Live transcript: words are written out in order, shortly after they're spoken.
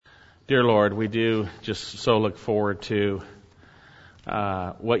Dear Lord, we do just so look forward to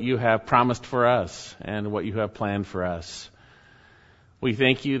what you have promised for us and what you have planned for us. We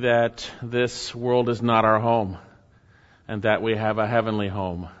thank you that this world is not our home and that we have a heavenly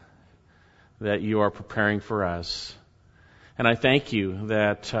home that you are preparing for us. And I thank you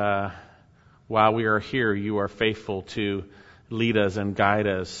that while we are here, you are faithful to lead us and guide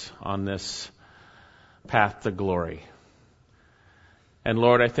us on this path to glory. And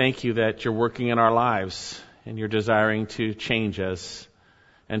Lord, I thank you that you're working in our lives and you're desiring to change us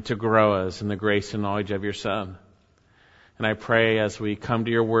and to grow us in the grace and knowledge of your Son. And I pray as we come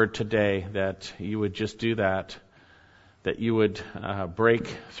to your word today that you would just do that you would break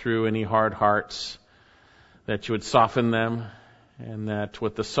through any hard hearts, that you would soften them, and that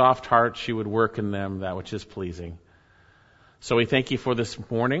with the soft hearts you would work in them that which is pleasing. So we thank you for this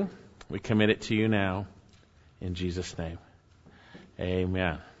morning. We commit it to you now. In Jesus' name.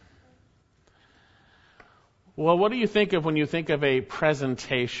 Amen. Well, what do you think of when you think of a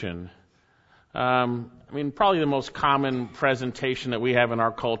presentation? Probably the most common presentation that we have in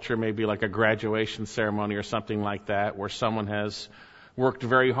our culture may be like a graduation ceremony or something like that, where someone has worked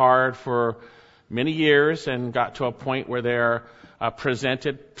very hard for many years and got to a point where they're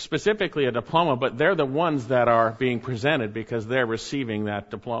presented, specifically a diploma, but they're the ones that are being presented because they're receiving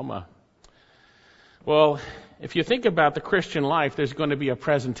that diploma. Well, if you think about the Christian life, there's going to be a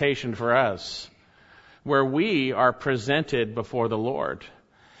presentation for us where we are presented before the Lord.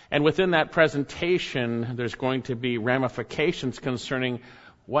 And within that presentation, there's going to be ramifications concerning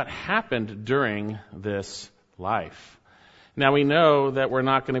what happened during this life. Now, we know that we're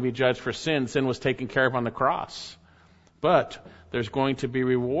not going to be judged for sin. Sin was taken care of on the cross. But there's going to be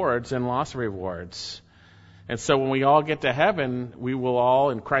rewards and loss of rewards. And so when we all get to heaven, we will all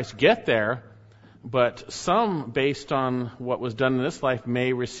in Christ get there. But some, based on what was done in this life,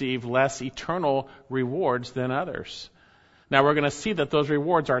 may receive less eternal rewards than others. Now we're going to see that those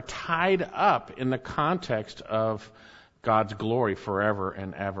rewards are tied up in the context of God's glory forever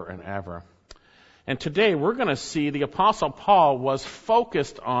and ever and ever. And today we're going to see the Apostle Paul was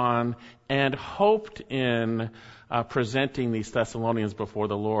focused on and hoped in presenting these Thessalonians before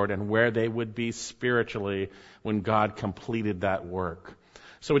the Lord and where they would be spiritually when God completed that work.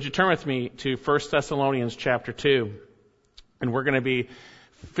 So would you turn with me to 1 Thessalonians chapter 2, and we're going to be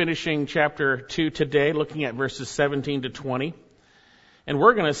finishing chapter 2 today, looking at verses 17 to 20. And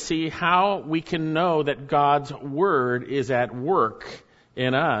we're going to see how we can know that God's Word is at work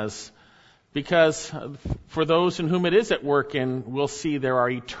in us, because for those in whom it is at work in, we'll see there are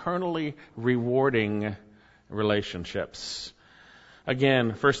eternally rewarding relationships.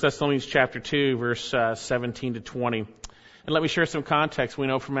 Again, 1 Thessalonians chapter 2, verse 17 to 20. And let me share some context. We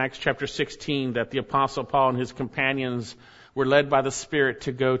know from Acts chapter 16 that the Apostle Paul and his companions were led by the Spirit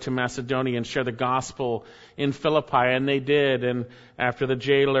to go to Macedonia and share the gospel in Philippi, and they did. And after the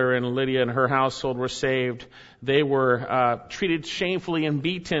jailer and Lydia and her household were saved, they were treated shamefully and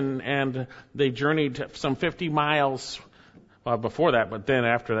beaten, and they journeyed some 50 miles before that, but then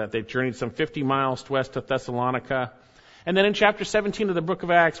after that, they journeyed some 50 miles west to Thessalonica. And then in chapter 17 of the book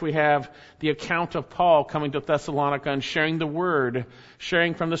of Acts, we have the account of Paul coming to Thessalonica and sharing the word,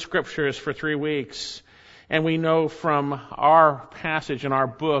 sharing from the scriptures for 3 weeks. And we know from our passage in our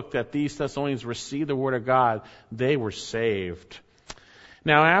book that these Thessalonians received the word of God. They were saved.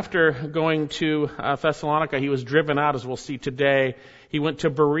 Now, after going to Thessalonica, he was driven out, as we'll see today. He went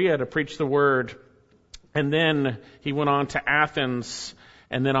to Berea to preach the word. And then he went on to Athens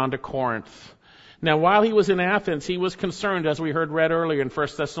and then on to Corinth. Now, while he was in Athens, he was concerned, as we read earlier in 1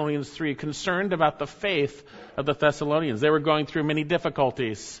 Thessalonians 3, concerned about the faith of the Thessalonians. They were going through many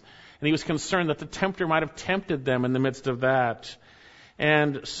difficulties, and he was concerned that the tempter might have tempted them in the midst of that.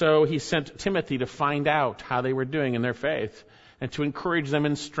 And so he sent Timothy to find out how they were doing in their faith and to encourage them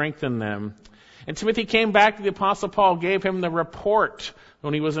and strengthen them. And Timothy came back to the Apostle Paul, gave him the report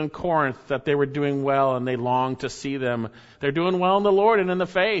when he was in Corinth that they were doing well and they longed to see them. They're doing well in the Lord and in the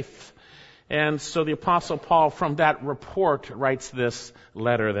faith. And so the Apostle Paul, from that report, writes this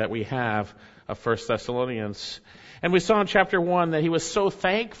letter that we have of 1 Thessalonians. And we saw in chapter 1 that he was so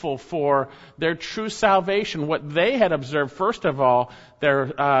thankful for their true salvation, what they had observed, first of all, their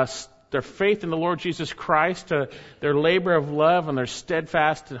faith in the Lord Jesus Christ, their labor of love, and their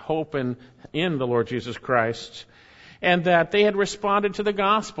steadfast hope in the Lord Jesus Christ. And that they had responded to the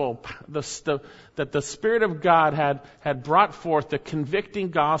gospel, that the Spirit of God had brought forth the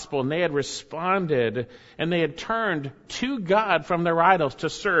convicting gospel, and they had responded, and they had turned to God from their idols to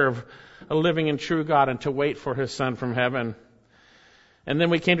serve a living and true God and to wait for His Son from heaven. And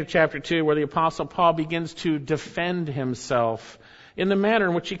then we came to chapter 2, where the Apostle Paul begins to defend himself in the manner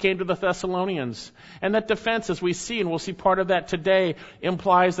in which he came to the Thessalonians. And that defense, as we see, and we'll see part of that today,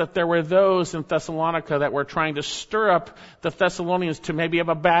 implies that there were those in Thessalonica that were trying to stir up the Thessalonians to maybe have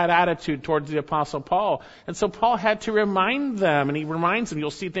a bad attitude towards the Apostle Paul. And so Paul had to remind them, and he reminds them,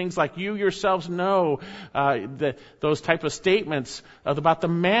 you'll see things like, you yourselves know, those type of statements about the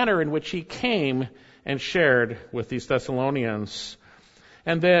manner in which he came and shared with these Thessalonians.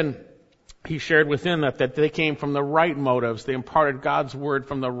 And then he shared within that they came from the right motives. They imparted God's word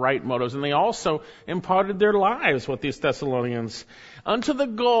from the right motives. And they also imparted their lives with these Thessalonians unto the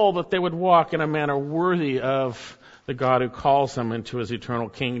goal that they would walk in a manner worthy of the God who calls them into his eternal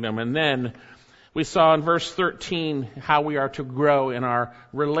kingdom. And then we saw in verse 13 how we are to grow in our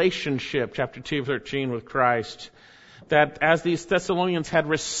relationship, chapter 2:13, with Christ. That as these Thessalonians had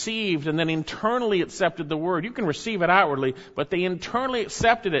received and then internally accepted the word, you can receive it outwardly, but they internally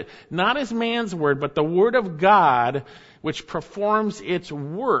accepted it, not as man's word, but the word of God, which performs its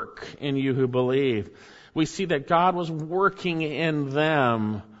work in you who believe. We see that God was working in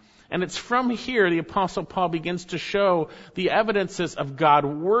them. And it's from here the Apostle Paul begins to show the evidences of God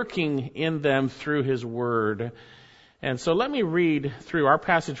working in them through his word. And so let me read through. Our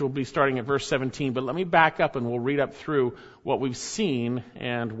passage will be starting at verse 17, but let me back up and we'll read up through what we've seen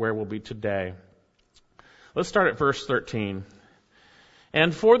and where we'll be today. Let's start at verse 13.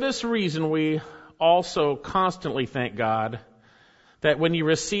 And for this reason we also constantly thank God that when you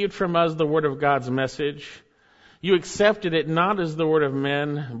received from us the word of God's message, you accepted it not as the word of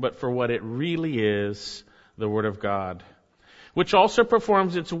men, but for what it really is, the word of God, which also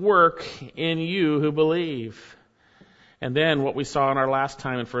performs its work in you who believe. And then what we saw in our last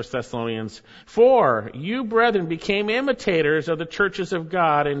time in 1 Thessalonians, for you, brethren, became imitators of the churches of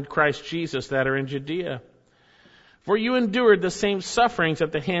God in Christ Jesus that are in Judea. For you endured the same sufferings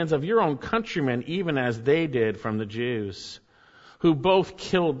at the hands of your own countrymen, even as they did from the Jews, who both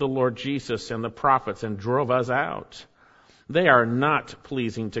killed the Lord Jesus and the prophets and drove us out. They are not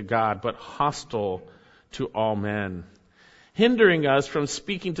pleasing to God, but hostile to all men, hindering us from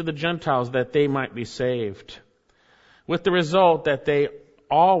speaking to the Gentiles that they might be saved, with the result that they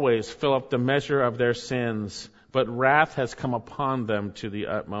always fill up the measure of their sins, but wrath has come upon them to the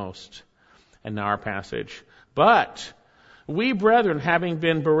utmost. And now our passage. But we, brethren, having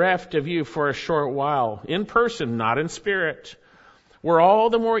been bereft of you for a short while, in person, not in spirit, were all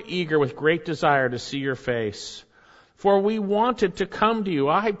the more eager with great desire to see your face. For we wanted to come to you,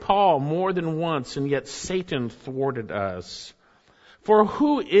 I, Paul, more than once, and yet Satan thwarted us. For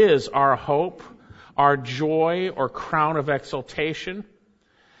who is our hope, our joy, or crown of exaltation?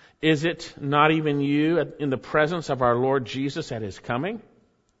 Is it not even you in the presence of our Lord Jesus at his coming?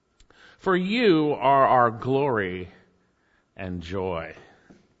 For you are our glory and joy.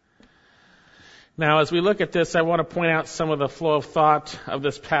 Now, as we look at this, I want to point out some of the flow of thought of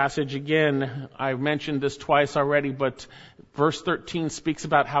this passage. Again, I've mentioned this twice already, but verse 13 speaks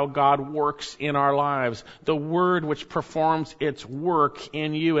about how God works in our lives. The word which performs its work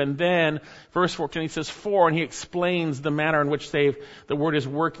in you. And then, verse 14, he says, for, and he explains the manner in which the word is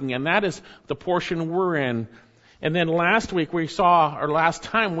working. And that is the portion we're in. And then last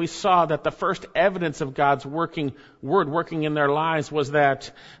time we saw that the first evidence of God's word working in their lives was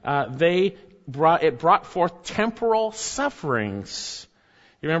that it brought forth temporal sufferings.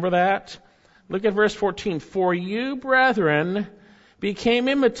 You remember that? Look at verse 14. For you, brethren, became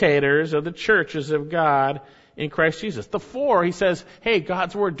imitators of the churches of God in Christ Jesus. The for, he says, hey,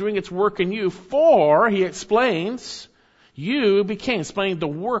 God's word doing its work in you. For, he explains, you became, explaining the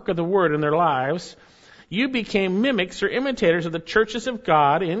work of the word in their lives. You became mimics or imitators of the churches of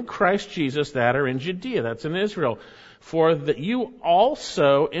God in Christ Jesus that are in Judea. That's in Israel. For that you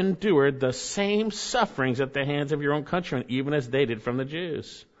also endured the same sufferings at the hands of your own countrymen, even as they did from the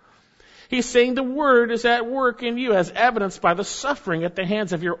Jews. He's saying the word is at work in you, as evidenced by the suffering at the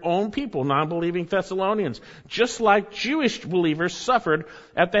hands of your own people, non-believing Thessalonians, just like Jewish believers suffered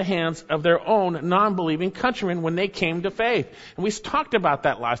at the hands of their own non-believing countrymen when they came to faith. And we talked about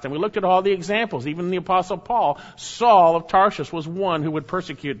that last time. We looked at all the examples. Even the Apostle Paul, Saul of Tarsus, was one who would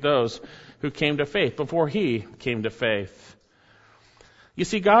persecute those who came to faith before he came to faith. You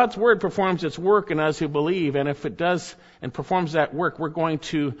see, God's word performs its work in us who believe, and if it does and performs that work, we're going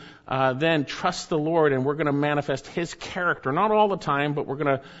to then trust the Lord, and we're going to manifest his character. Not all the time, but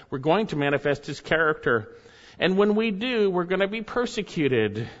we're going to manifest his character. And when we do, we're going to be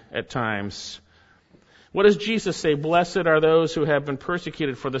persecuted at times. What does Jesus say? Blessed are those who have been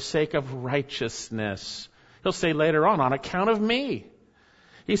persecuted for the sake of righteousness. He'll say later on account of me.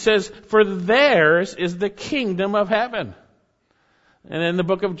 He says, for theirs is the kingdom of heaven. And in the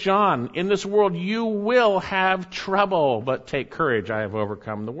book of John, in this world you will have trouble, but take courage, I have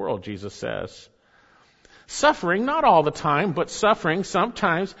overcome the world, Jesus says. Suffering, not all the time, but suffering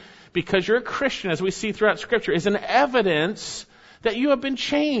sometimes because you're a Christian, as we see throughout Scripture, is an evidence that you have been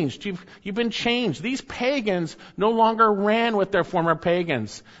changed. You've been changed. These pagans no longer ran with their former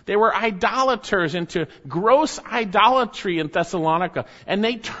pagans. They were idolaters into gross idolatry in Thessalonica, and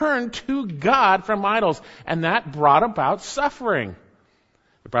they turned to God from idols, and that brought about suffering.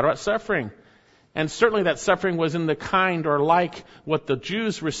 It brought about suffering. And certainly that suffering was in the kind or like what the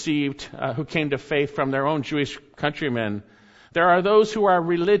Jews received who came to faith from their own Jewish countrymen. There are those who are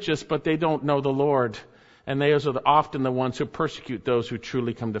religious, but they don't know the Lord. And those are often the ones who persecute those who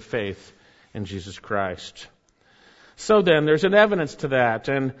truly come to faith in Jesus Christ. So then, there's an evidence to that.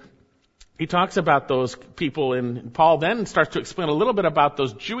 And he talks about those people, and Paul then starts to explain a little bit about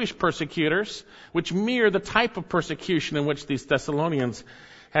those Jewish persecutors, which mirror the type of persecution in which these Thessalonians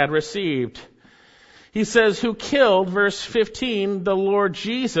had received. He says, who killed, verse 15, the Lord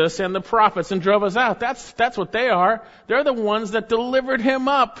Jesus and the prophets and drove us out. That's what they are. They're the ones that delivered him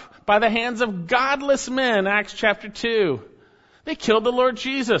up by the hands of godless men, Acts chapter 2. They killed the Lord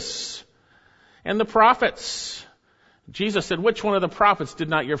Jesus and the prophets. Jesus said, which one of the prophets did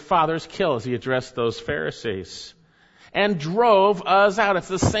not your fathers kill, as he addressed those Pharisees? And drove us out. It's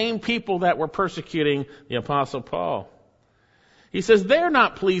the same people that were persecuting the Apostle Paul. He says they're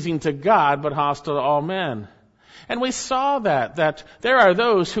not pleasing to God, but hostile to all men. And we saw that there are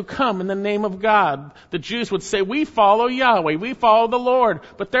those who come in the name of God. The Jews would say, we follow Yahweh, we follow the Lord,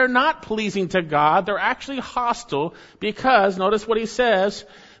 but they're not pleasing to God. They're actually hostile because, notice what he says,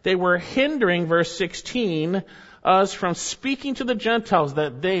 they were hindering, verse 16, us from speaking to the Gentiles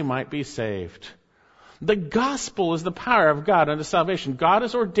that they might be saved. The gospel is the power of God unto salvation. God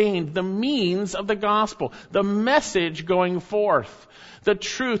has ordained the means of the gospel, the message going forth, the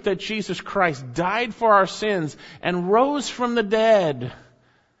truth that Jesus Christ died for our sins and rose from the dead.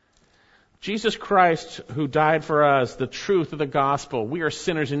 Jesus Christ, who died for us, the truth of the gospel. We are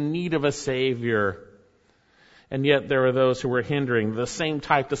sinners in need of a Savior. And yet there are those who were hindering, the same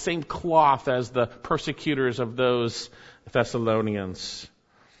type, the same cloth as the persecutors of those Thessalonians.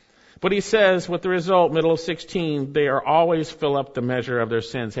 But he says, with the result, middle of 16, they are always fill up the measure of their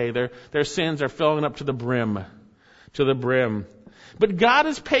sins. Hey, their sins are filling up to the brim. To the brim. But God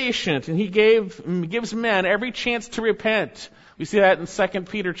is patient, and he gives men every chance to repent. We see that in 2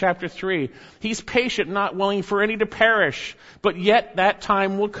 Peter chapter 3. He's patient, not willing for any to perish. But yet that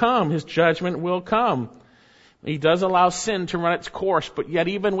time will come. His judgment will come. He does allow sin to run its course, but yet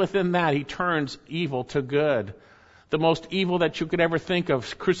even within that, he turns evil to good. The most evil that you could ever think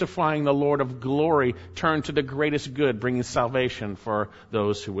of, crucifying the Lord of glory, turned to the greatest good, bringing salvation for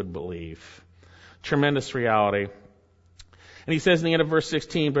those who would believe. Tremendous reality. And he says in the end of verse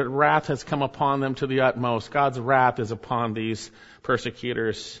 16, but wrath has come upon them to the utmost. God's wrath is upon these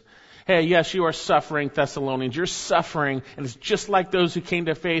persecutors. Hey, yes, you are suffering, Thessalonians. You're suffering, and it's just like those who came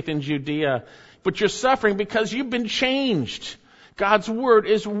to faith in Judea. But you're suffering because you've been changed. God's word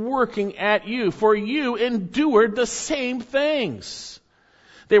is working at you, for you endured the same things.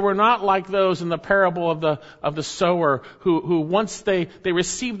 They were not like those in the parable of the sower who once they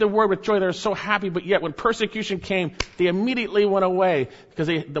received the word with joy, they were so happy, but yet when persecution came, they immediately went away because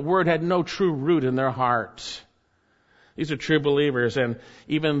the word had no true root in their heart. These are true believers, and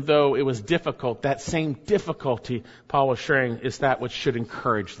even though it was difficult, that same difficulty Paul was sharing is that which should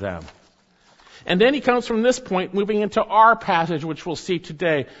encourage them. And then he comes from this point, moving into our passage, which we'll see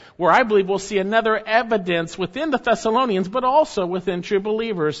today, where I believe we'll see another evidence within the Thessalonians, but also within true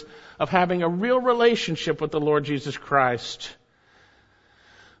believers, of having a real relationship with the Lord Jesus Christ.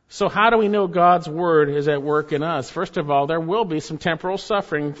 So how do we know God's word is at work in us? First of all, there will be some temporal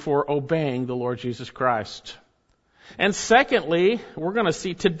suffering for obeying the Lord Jesus Christ. And secondly, we're going to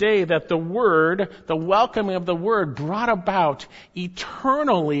see today that the word, the welcoming of the word, brought about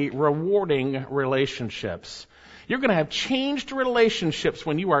eternally rewarding relationships. You're going to have changed relationships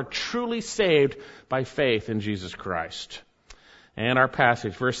when you are truly saved by faith in Jesus Christ. And our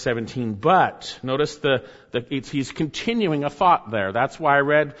passage, verse 17, but, notice he's continuing a thought there. That's why I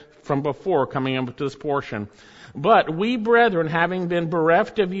read from before, coming up to this portion. But we, brethren, having been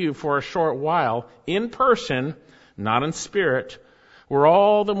bereft of you for a short while, in person, not in spirit, we're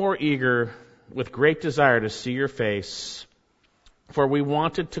all the more eager with great desire to see your face. For we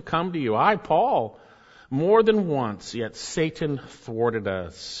wanted to come to you, I, Paul, more than once, yet Satan thwarted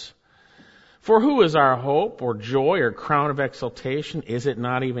us. For who is our hope or joy or crown of exaltation? Is it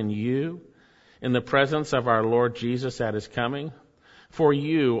not even you in the presence of our Lord Jesus at his coming? For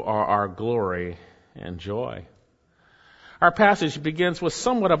you are our glory and joy. Our passage begins with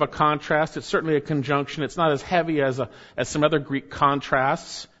somewhat of a contrast. It's certainly a conjunction. It's not as heavy as some other Greek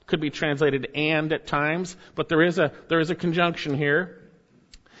contrasts. It could be translated "and" at times, but there is a conjunction here.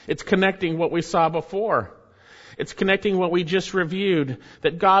 It's connecting what we saw before. It's connecting what we just reviewed,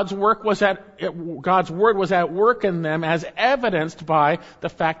 that God's word was at work in them, as evidenced by the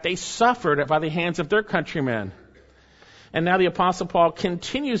fact they suffered by the hands of their countrymen. And now the Apostle Paul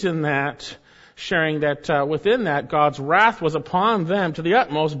continues in that, sharing that within that God's wrath was upon them to the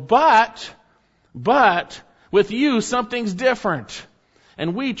utmost, but with you something's different.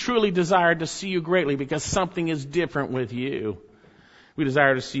 And we truly desire to see you greatly, because something is different with you. We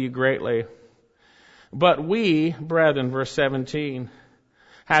desire to see you greatly. But we, brethren, verse 17,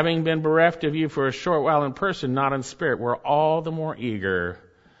 having been bereft of you for a short while in person, not in spirit, we're all the more eager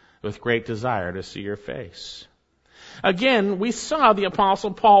with great desire to see your face. Again, we saw the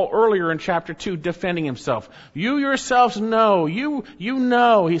Apostle Paul earlier in chapter 2 defending himself. You yourselves know, you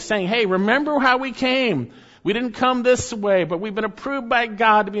know. He's saying, hey, remember how we came. We didn't come this way, but we've been approved by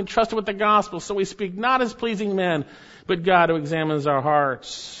God to be entrusted with the gospel. So we speak not as pleasing men, but God who examines our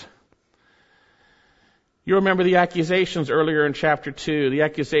hearts. You remember the accusations earlier in chapter 2, the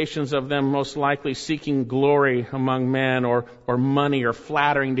accusations of them most likely seeking glory among men or money or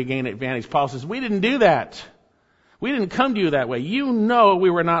flattering to gain advantage. Paul says, we didn't do that. We didn't come to you that way. You know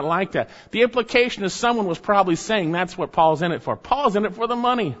we were not like that. The implication is someone was probably saying that's what Paul's in it for. Paul's in it for the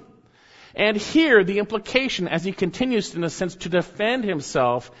money. And here the implication, as he continues in a sense to defend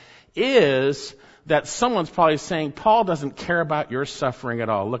himself, is that someone's probably saying, Paul doesn't care about your suffering at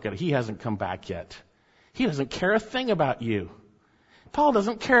all. Look at it. He hasn't come back yet. He doesn't care a thing about you. Paul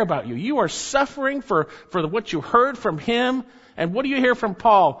doesn't care about you. You are suffering for what you heard from him. And what do you hear from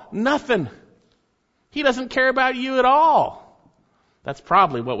Paul? Nothing. He doesn't care about you at all. That's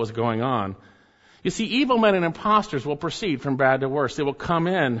probably what was going on. You see, evil men and impostors will proceed from bad to worse. They will come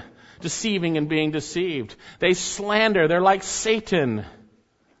in deceiving and being deceived. They slander. They're like Satan.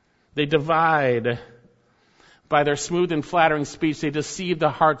 They divide. By their smooth and flattering speech, they deceive the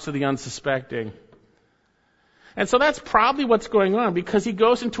hearts of the unsuspecting. And so that's probably what's going on, because he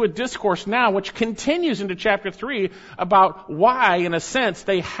goes into a discourse now which continues into chapter 3 about why, in a sense,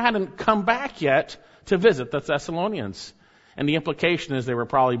 they hadn't come back yet to visit the Thessalonians. And the implication is they were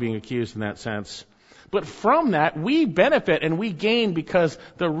probably being accused in that sense. But from that, we benefit and we gain, because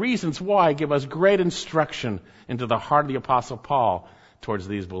the reasons why give us great instruction into the heart of the Apostle Paul towards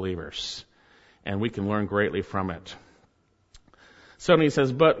these believers. And we can learn greatly from it. So he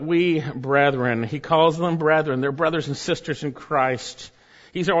says, but we, brethren, he calls them brethren. They're brothers and sisters in Christ.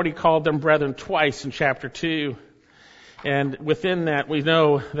 He's already called them brethren twice in chapter 2. And within that, we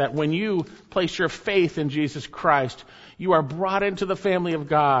know that when you place your faith in Jesus Christ, you are brought into the family of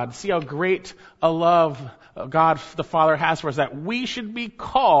God. See how great a love God the Father has for us, that we should be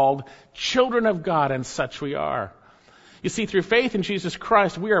called children of God, and such we are. You see, through faith in Jesus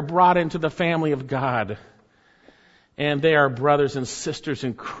Christ, we are brought into the family of God. And they are brothers and sisters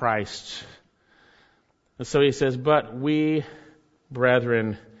in Christ. And so he says, but we,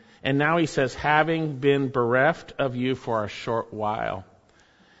 brethren, and now he says, having been bereft of you for a short while.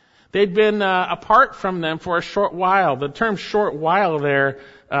 They'd been apart from them for a short while. The term short while there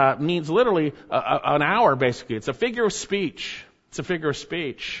means literally an hour, basically. It's a figure of speech. It's a figure of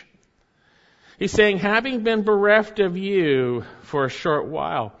speech. He's saying, having been bereft of you for a short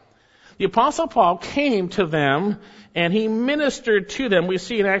while. The Apostle Paul came to them and he ministered to them. We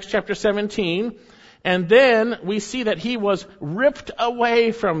see in Acts chapter 17. And then we see that he was ripped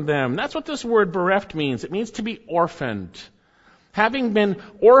away from them. That's what this word bereft means. It means to be orphaned. Having been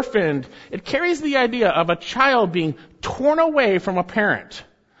orphaned, it carries the idea of a child being torn away from a parent,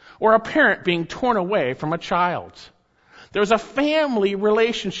 or a parent being torn away from a child. There's a family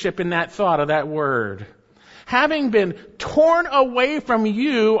relationship in that thought of that word. Having been torn away from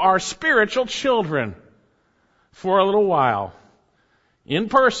you, our spiritual children, for a little while, in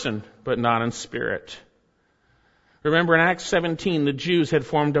person, but not in spirit. Remember in Acts 17, the Jews had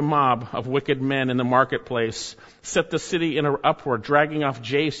formed a mob of wicked men in the marketplace, set the city in an uproar, dragging off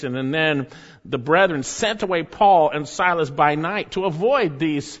Jason, and then the brethren sent away Paul and Silas by night to avoid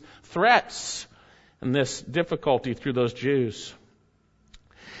these threats and this difficulty through those Jews.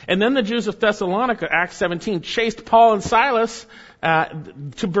 And then the Jews of Thessalonica, Acts 17, chased Paul and Silas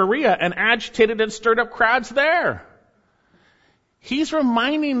to Berea and agitated and stirred up crowds there. He's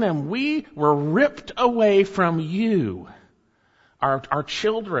reminding them, we were ripped away from you, our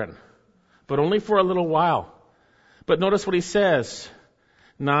children, but only for a little while. But notice what he says,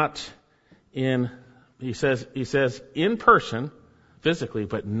 he says in person, physically,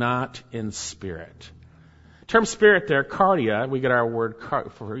 but not in spirit. term spirit there, cardia, we get our word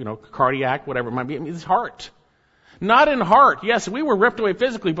for, cardiac, whatever it might be. It means heart. Not in heart. Yes, we were ripped away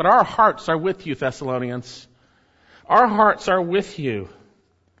physically, but our hearts are with you, Thessalonians. Our hearts are with you.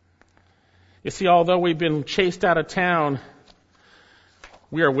 You see, although we've been chased out of town,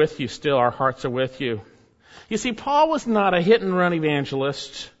 we are with you still. Our hearts are with you. You see, Paul was not a hit-and-run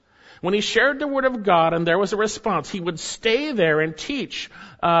evangelist. When he shared the Word of God and there was a response, he would stay there and teach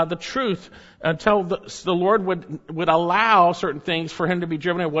the truth until the Lord would allow certain things for him to be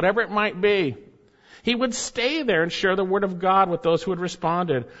driven away, whatever it might be. He would stay there and share the Word of God with those who had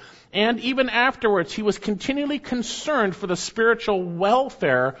responded. And even afterwards, he was continually concerned for the spiritual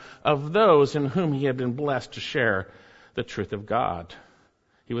welfare of those in whom he had been blessed to share the truth of God.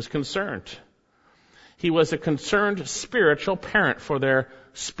 He was concerned. He was a concerned spiritual parent for their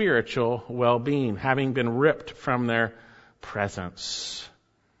spiritual well-being, having been ripped from their presence.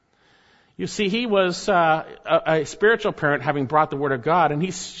 You see, he was a spiritual parent, having brought the Word of God,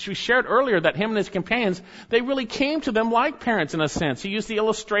 and she shared earlier that him and his companions, they really came to them like parents in a sense. He used the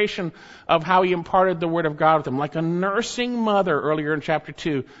illustration of how he imparted the Word of God with them, like a nursing mother earlier in chapter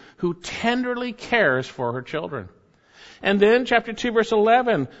 2, who tenderly cares for her children. And then chapter 2, verse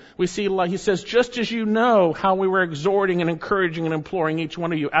 11, we see, he says, just as you know how we were exhorting and encouraging and imploring each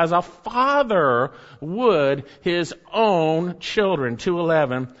one of you, as a father would his own children,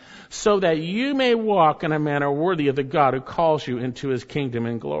 2:11, so that you may walk in a manner worthy of the God who calls you into his kingdom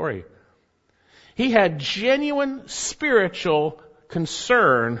and glory. He had genuine spiritual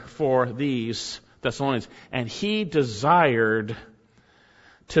concern for these Thessalonians, and he desired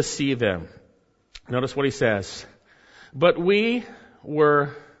to see them. Notice what he says. But we,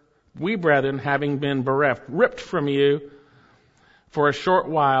 brethren, having been bereft, ripped from you for a short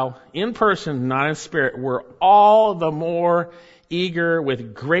while, in person, not in spirit, were all the more eager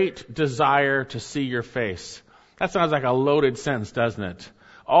with great desire to see your face. That sounds like a loaded sentence, doesn't it?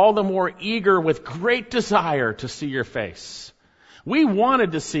 All the more eager with great desire to see your face. We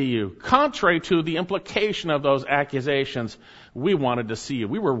wanted to see you. Contrary to the implication of those accusations, we wanted to see you.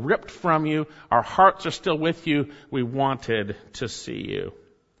 We were ripped from you. Our hearts are still with you. We wanted to see you.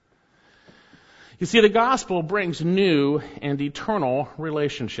 You see, the gospel brings new and eternal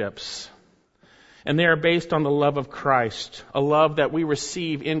relationships. And they are based on the love of Christ, a love that we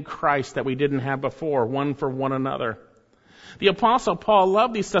receive in Christ that we didn't have before, one for one another. The Apostle Paul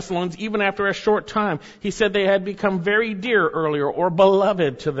loved these Thessalonians even after a short time. He said they had become very dear earlier, or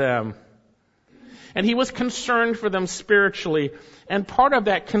beloved to them. And he was concerned for them spiritually. And part of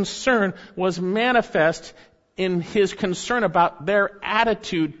that concern was manifest in his concern about their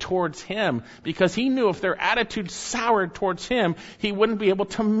attitude towards him. Because he knew if their attitude soured towards him, he wouldn't be able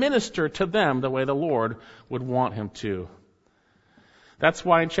to minister to them the way the Lord would want him to. That's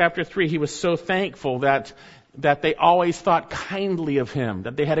why in chapter 3 he was so thankful that they always thought kindly of him,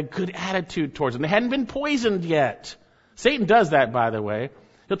 that they had a good attitude towards him. They hadn't been poisoned yet. Satan does that, by the way.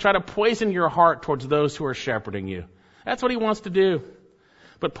 He'll try to poison your heart towards those who are shepherding you. That's what he wants to do.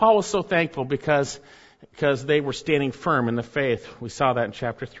 But Paul was so thankful because they were standing firm in the faith. We saw that in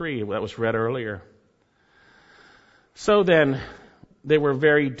chapter 3. That was read earlier. So then, they were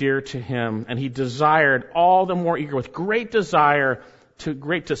very dear to him, and he desired all the more eager, with great desire,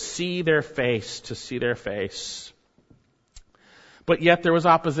 to see their face, But yet there was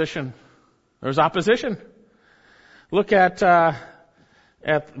opposition. There was opposition. Look at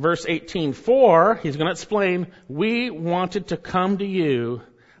verse 18. For, he's going to explain, we wanted to come to you,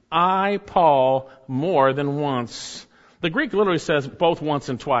 I, Paul, more than once. The Greek literally says both once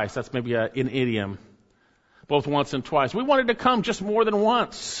and twice. That's maybe an idiom. Both once and twice. We wanted to come just more than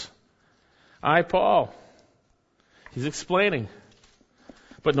once. I, Paul. He's explaining.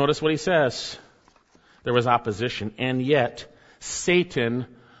 But notice what he says. There was opposition, and yet Satan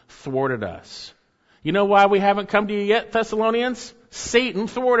thwarted us. You know why we haven't come to you yet, Thessalonians? Satan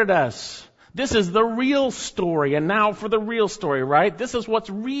thwarted us. This is the real story, and now for the real story, right? This is what's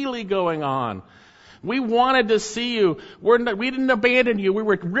really going on. We wanted to see you. We didn't abandon you. We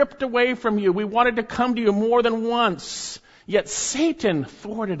were ripped away from you. We wanted to come to you more than once. Yet Satan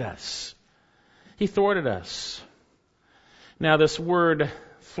thwarted us. He thwarted us. Now this word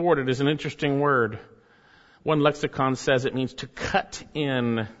thwarted is an interesting word. One lexicon says it means to cut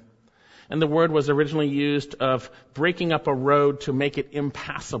in. And the word was originally used of breaking up a road to make it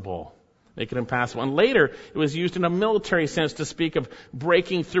impassable. And later it was used in a military sense to speak of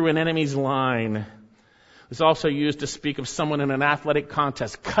breaking through an enemy's line. It was also used to speak of someone in an athletic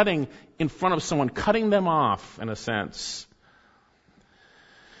contest, cutting in front of someone, cutting them off in a sense.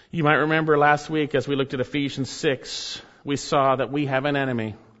 You might remember last week as we looked at Ephesians 6, we saw that we have an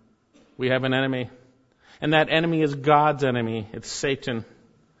enemy. We have an enemy. And that enemy is God's enemy. It's Satan.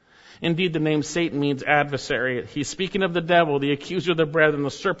 Indeed, the name Satan means adversary. He's speaking of the devil, the accuser of the brethren,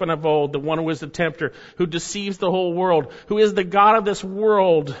 the serpent of old, the one who is the tempter, who deceives the whole world, who is the god of this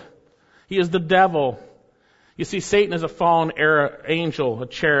world. He is the devil. You see, Satan is a fallen angel, a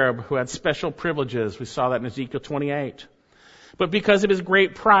cherub who had special privileges. We saw that in Ezekiel 28. But because of his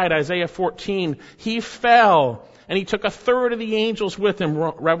great pride, Isaiah 14, he fell, and he took a third of the angels with him,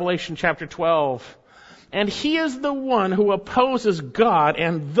 Revelation chapter 12. And he is the one who opposes God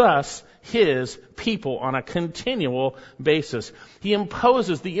and thus his people on a continual basis. He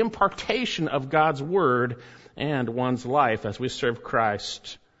imposes the impartation of God's word and one's life as we serve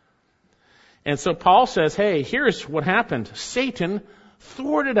Christ. And so Paul says, hey, here's what happened. Satan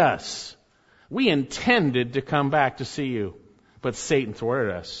thwarted us. We intended to come back to see you, but Satan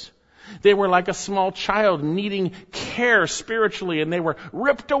thwarted us. They were like a small child needing care spiritually, and they were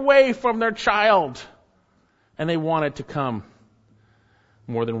ripped away from their child. And they wanted to come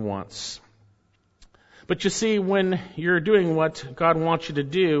more than once. But you see, when you're doing what God wants you to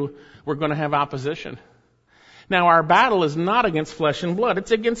do, we're going to have opposition. Now, our battle is not against flesh and blood.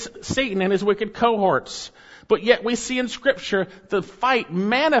 It's against Satan and his wicked cohorts. But yet we see in Scripture the fight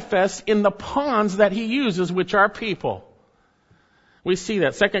manifests in the pawns that he uses, which are people. We see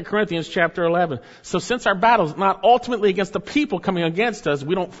that, 2 Corinthians chapter 11. So since our battle is not ultimately against the people coming against us,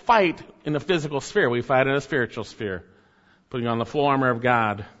 we don't fight in the physical sphere. We fight in a spiritual sphere, putting on the full armor of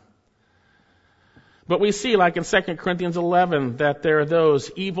God. But we see, like in 2 Corinthians 11, that there are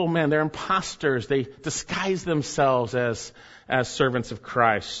those evil men. They're imposters. They disguise themselves as servants of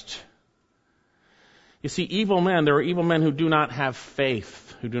Christ. You see, evil men, there are evil men who do not have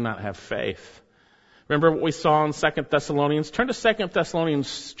faith, Remember what we saw in 2 Thessalonians? Turn to 2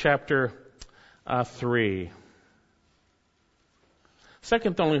 Thessalonians chapter 3. 2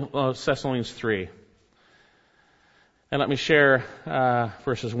 Thessalonians 3. And let me share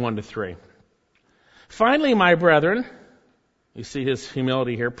verses 1 to 3. Finally, my brethren, you see his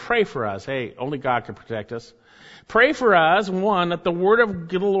humility here, pray for us. Hey, only God can protect us. Pray for us, one, that the word of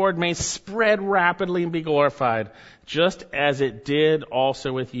the Lord may spread rapidly and be glorified, just as it did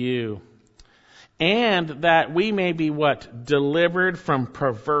also with you. And that we may be what? Delivered from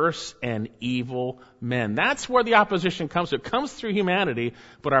perverse and evil men. That's where the opposition comes. It comes through humanity,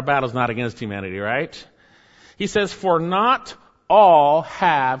 but our battle's not against humanity, right? He says, for not all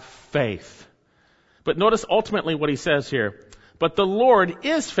have faith. But notice ultimately what he says here. But the Lord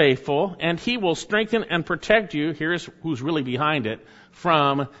is faithful, and he will strengthen and protect you. Here's who's really behind it,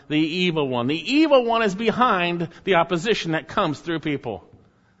 from the evil one. The evil one is behind the opposition that comes through people.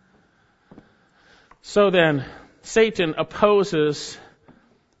 So then, Satan opposes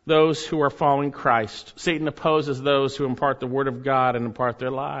those who are following Christ. Satan opposes those who impart the word of God and impart their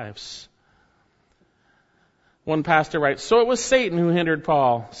lives. One pastor writes, so it was Satan who hindered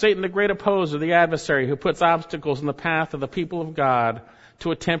Paul. Satan, the great opposer, the adversary, who puts obstacles in the path of the people of God to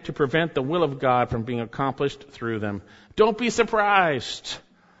attempt to prevent the will of God from being accomplished through them. Don't be surprised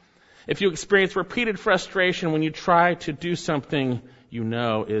if you experience repeated frustration when you try to do something you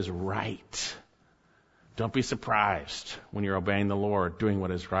know is right. Don't be surprised when you're obeying the Lord, doing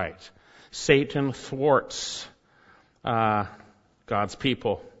what is right. Satan thwarts God's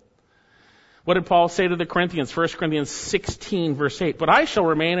people. What did Paul say to the Corinthians? 1 Corinthians 16, verse 8. But I shall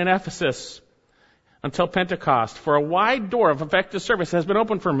remain in Ephesus until Pentecost, for a wide door of effective service has been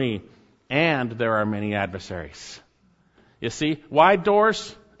opened for me, and there are many adversaries. You see, wide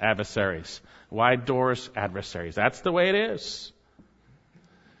doors, adversaries. Wide doors, adversaries. That's the way it is.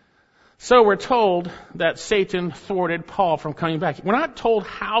 So we're told that Satan thwarted Paul from coming back. We're not told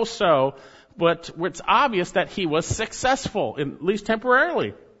how so, but it's obvious that he was successful, at least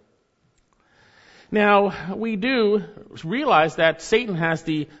temporarily. Now, we do realize that Satan has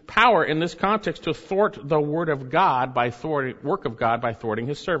the power in this context to thwart the word of God by thwarting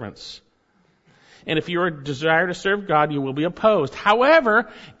his servants. And if you desire to serve God, you will be opposed.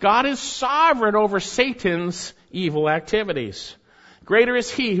 However, God is sovereign over Satan's evil activities. Greater is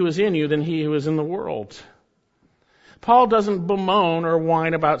he who is in you than he who is in the world. Paul doesn't bemoan or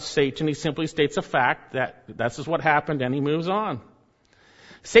whine about Satan. He simply states a fact that this is what happened, and he moves on.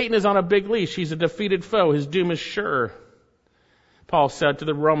 Satan is on a big leash. He's a defeated foe. His doom is sure. Paul said to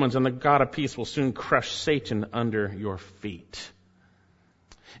the Romans, and the God of peace will soon crush Satan under your feet.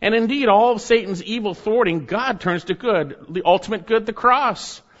 And indeed, all of Satan's evil thwarting, God turns to good, the ultimate good, the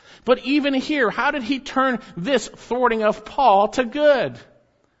cross. But even here, how did he turn this thwarting of Paul to good?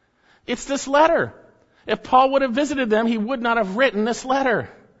 It's this letter. If Paul would have visited them, he would not have written this letter.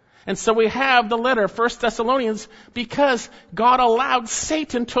 And so we have the letter, 1 Thessalonians, because God allowed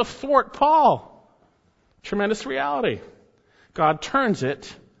Satan to thwart Paul. Tremendous reality. God turns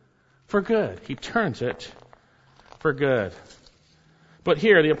it for good. He turns it for good. But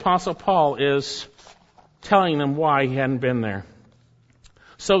here, the Apostle Paul is telling them why he hadn't been there.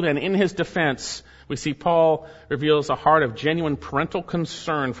 So then, in his defense, we see Paul reveals a heart of genuine parental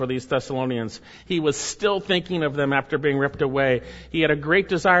concern for these Thessalonians. He was still thinking of them after being ripped away. He had a great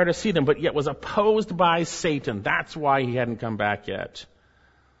desire to see them, but yet was opposed by Satan. That's why he hadn't come back yet.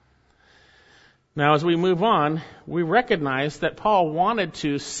 Now, as we move on, we recognize that Paul wanted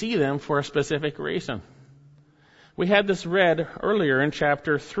to see them for a specific reason. We had this read earlier in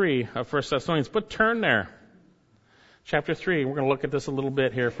chapter 3 of 1 Thessalonians, but turn there. Chapter 3, we're going to look at this a little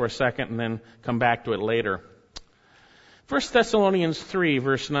bit here for a second and then come back to it later. 1 Thessalonians 3,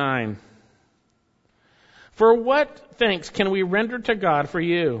 verse 9. For what thanks can we render to God for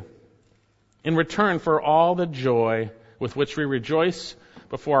you in return for all the joy with which we rejoice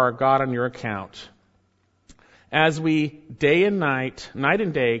before our God on your account, as we day and night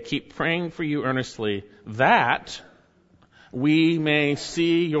and day, keep praying for you earnestly, that we may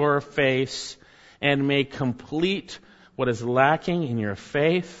see your face and may complete what is lacking in your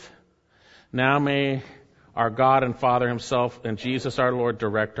faith. Now may our God and Father himself and Jesus our Lord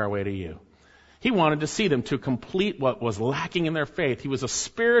direct our way to you. He wanted to see them to complete what was lacking in their faith. He was a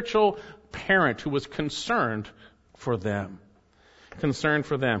spiritual parent who was concerned for them. Concern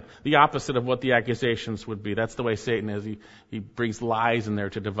for them. The opposite of what the accusations would be. That's the way Satan is. He brings lies in there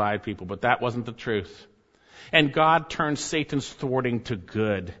to divide people, but that wasn't the truth. And God turned Satan's thwarting to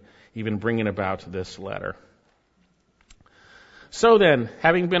good, even bringing about this letter. So then,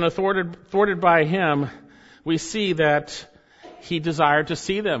 having been thwarted by him, we see that he desired to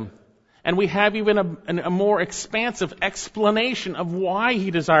see them. And we have even a more expansive explanation of why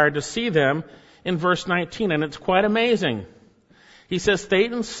he desired to see them in verse 19, and it's quite amazing. He says,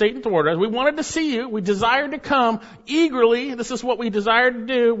 Satan thwarted us. We wanted to see you. We desired to come eagerly. This is what we desired to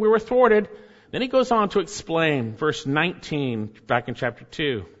do. We were thwarted. Then he goes on to explain, verse 19, back in chapter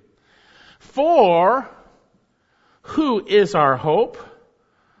 2. For who is our hope,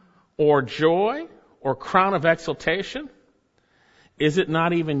 or joy, or crown of exaltation? Is it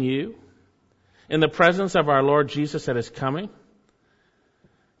not even you, in the presence of our Lord Jesus at his coming?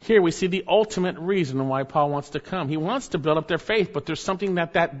 Here we see the ultimate reason why Paul wants to come. He wants to build up their faith, but there's something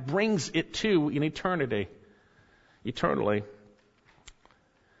that brings it to in eternity. Eternally.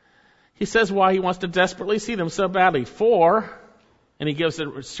 He says why he wants to desperately see them so badly. For, and he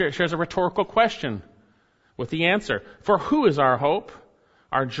shares a rhetorical question with the answer. For who is our hope,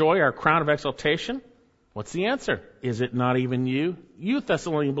 our joy, our crown of exaltation? What's the answer? Is it not even you? You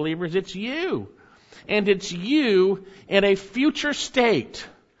Thessalonian believers, it's you. And it's you in a future state.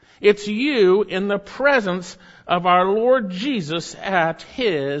 It's you in the presence of our Lord Jesus at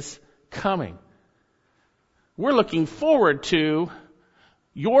his coming. We're looking forward to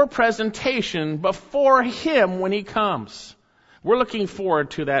your presentation before him when he comes. We're looking forward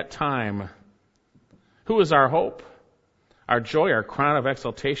to that time. Who is our hope, our joy, our crown of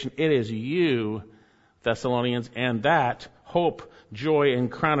exaltation? It is you, Thessalonians, and that hope, joy,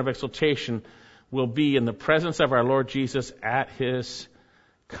 and crown of exaltation will be in the presence of our Lord Jesus at his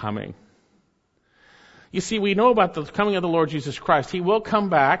coming. You see, we know about the coming of the Lord Jesus Christ. He will come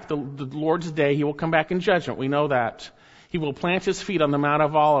back, the Lord's day. He will come back in judgment. We know that. He will plant his feet on the Mount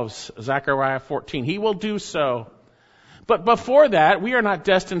of Olives, Zechariah 14. He will do so. But before that, we are not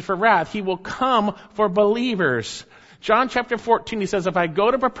destined for wrath. He will come for believers. John chapter 14, he says, if I go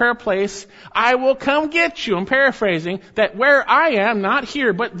to prepare a place, I will come get you. I'm paraphrasing, that where I am, not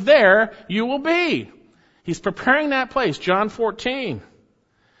here, but there you will be. He's preparing that place, John 14.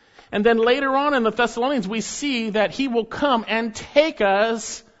 And then later on in the Thessalonians, we see that he will come and take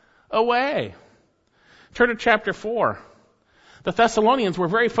us away. Turn to chapter 4. The Thessalonians were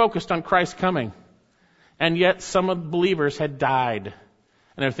very focused on Christ's coming. And yet some of the believers had died. And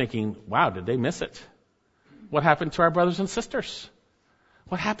they're thinking, wow, did they miss it? What happened to our brothers and sisters?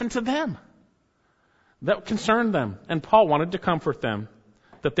 What happened to them? That concerned them. And Paul wanted to comfort them,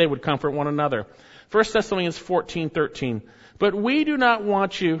 that they would comfort one another. 1 Thessalonians 14:13. But we do not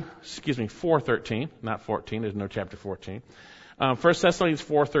want you, 4:13, not 14, there's no chapter 14. 1 Thessalonians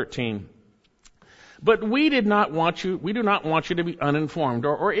 4:13. But we do not want you to be uninformed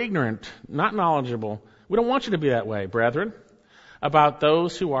or ignorant, not knowledgeable. We don't want you to be that way, brethren, about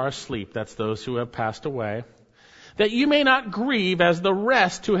those who are asleep, that's those who have passed away, that you may not grieve as the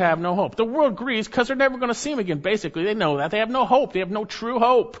rest who have no hope. The world grieves because they're never going to see him again, basically. They know that. They have no hope. They have no true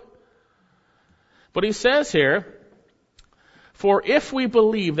hope. But he says here, for if we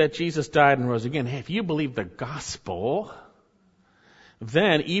believe that Jesus died and rose again, hey, if you believe the gospel,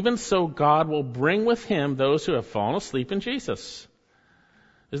 then even so God will bring with him those who have fallen asleep in Jesus.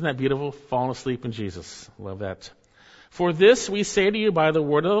 Isn't that beautiful? Fallen asleep in Jesus. Love that. For this we say to you by the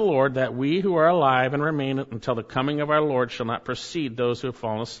word of the Lord, that we who are alive and remain until the coming of our Lord shall not precede those who have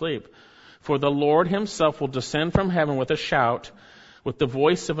fallen asleep. For the Lord himself will descend from heaven with a shout, with the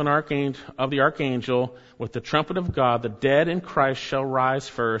voice of the archangel, with the trumpet of God. The dead in Christ shall rise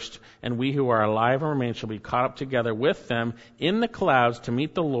first, and we who are alive and remain shall be caught up together with them in the clouds to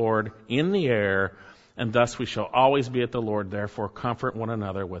meet the Lord in the air, and thus we shall always be at the Lord. Therefore comfort one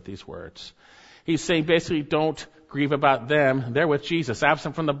another with these words. He's saying basically don't grieve about them. They're with Jesus.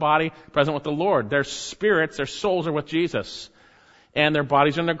 Absent from the body, present with the Lord. Their spirits, their souls are with Jesus. And their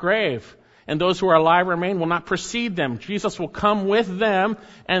bodies are in the grave. And those who are alive remain will not precede them. Jesus will come with them,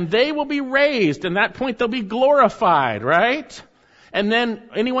 and they will be raised. And at that point, they'll be glorified, right? And then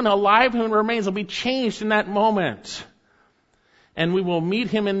anyone alive who remains will be changed in that moment. And we will meet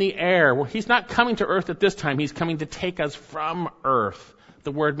him in the air. Well, he's not coming to earth at this time. He's coming to take us from earth.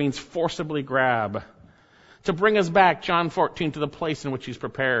 The word means forcibly grab. To bring us back, John 14, to the place in which he's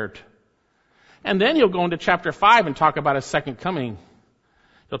prepared. And then he'll go into chapter 5 and talk about his second coming.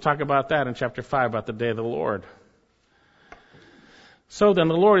 He'll talk about that in chapter 5, about the day of the Lord. So then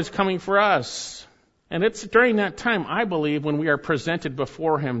the Lord is coming for us. And it's during that time, I believe, when we are presented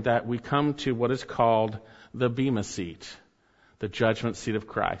before him, that we come to what is called the Bema seat, the judgment seat of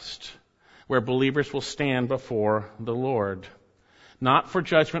Christ, where believers will stand before the Lord. Not for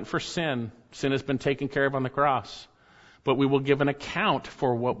judgment for sin. Sin has been taken care of on the cross. But we will give an account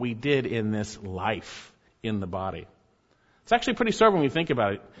for what we did in this life in the body. It's actually pretty sobering when you think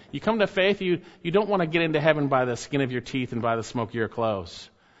about it. You come to faith, you don't want to get into heaven by the skin of your teeth and by the smoke of your clothes.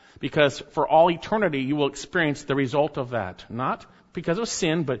 Because for all eternity, you will experience the result of that. Not because of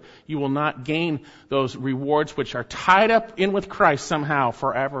sin, but you will not gain those rewards which are tied up in with Christ somehow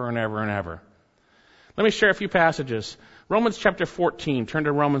forever and ever and ever. Let me share a few passages. Romans chapter 14. Turn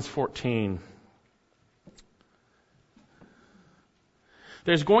to Romans 14.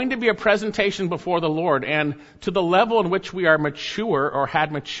 There's going to be a presentation before the Lord, and to the level in which we are mature or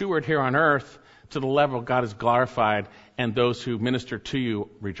had matured here on earth, to the level God is glorified, and those who minister to you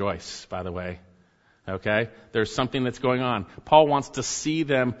rejoice, by the way. Okay? There's something that's going on. Paul wants to see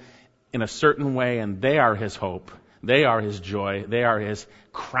them in a certain way, and they are his hope. They are his joy. They are his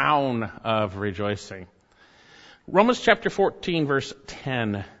crown of rejoicing. Romans chapter 14, verse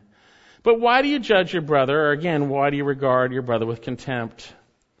 10. But why do you judge your brother? Or again, why do you regard your brother with contempt?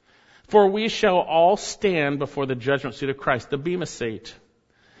 For we shall all stand before the judgment seat of Christ, the Bema seat.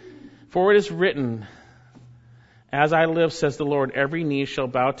 For it is written, as I live, says the Lord, every knee shall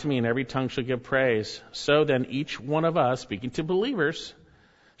bow to me and every tongue shall give praise. So then each one of us, speaking to believers,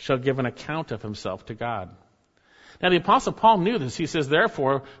 shall give an account of himself to God. Now the Apostle Paul knew this. He says,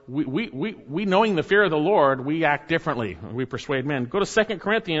 therefore, we knowing the fear of the Lord, we act differently. We persuade men. Go to 2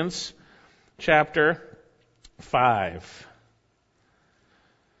 Corinthians chapter 5.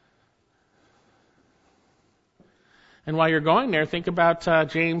 And while you're going there, think about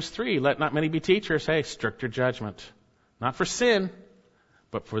James 3. Let not many be teachers. Hey, stricter judgment. Not for sin,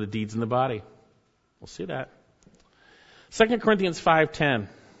 but for the deeds in the body. We'll see that. 2 Corinthians 5:10.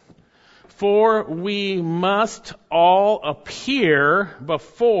 For we must all appear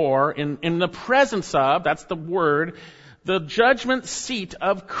before, in the presence of, that's the word, the judgment seat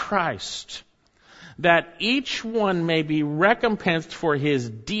of Christ, that each one may be recompensed for his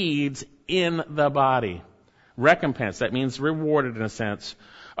deeds in the body. Recompense, that means rewarded in a sense,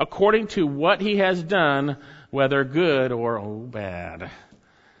 according to what he has done, whether good or bad.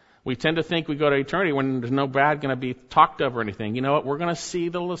 We tend to think we go to eternity when there's no bad going to be talked of or anything. You know what? We're going to see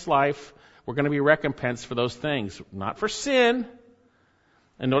this life. We're going to be recompensed for those things, not for sin.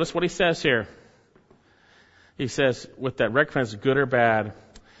 And notice what he says here. He says, with that recompense, good or bad.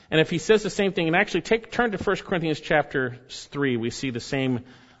 And if he says the same thing, and actually turn to 1 Corinthians chapter 3, we see the same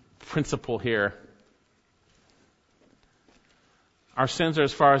principle here. Our sins are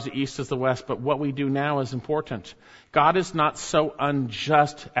as far as the east as the west, but what we do now is important. God is not so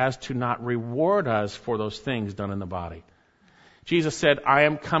unjust as to not reward us for those things done in the body. Jesus said, I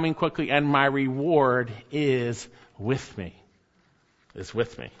am coming quickly and my reward is with me. Is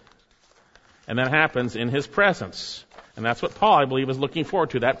with me. And that happens in his presence. And that's what Paul, I believe, is looking forward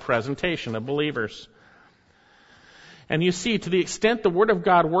to, that presentation of believers. And you see, to the extent the Word of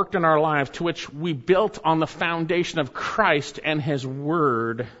God worked in our lives, to which we built on the foundation of Christ and His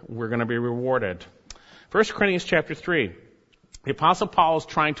Word, we're going to be rewarded. 1 Corinthians chapter 3. The Apostle Paul is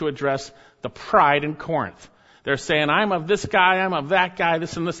trying to address the pride in Corinth. They're saying, I'm of this guy, I'm of that guy,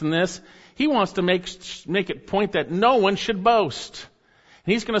 this and this and this. He wants to make it point that no one should boast.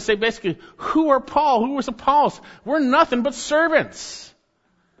 And he's going to say basically, who are Paul? Who was Apollos? We're nothing but servants.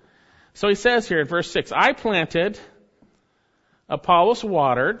 So he says here in verse 6, I planted, Apollos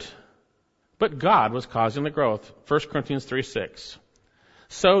watered, but God was causing the growth. 1 Corinthians 3:6.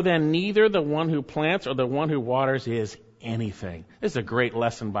 So then neither the one who plants or the one who waters is anything. This is a great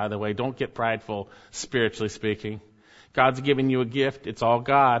lesson, by the way. Don't get prideful, spiritually speaking. God's given you a gift. It's all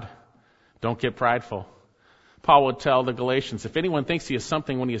God. Don't get prideful. Paul would tell the Galatians, if anyone thinks he is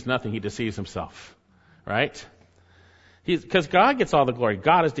something when he is nothing, he deceives himself. Right? Because God gets all the glory.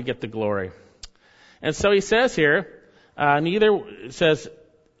 God is to get the glory. And so he says here,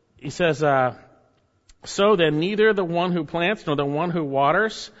 so then neither the one who plants nor the one who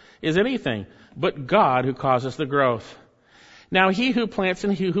waters is anything, but God who causes the growth. Now he who plants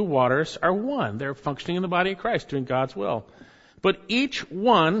and he who waters are one. They're functioning in the body of Christ, doing God's will. But each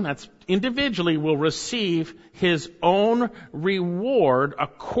one, that's individually, will receive his own reward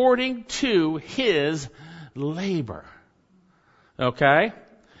according to his labor. Okay?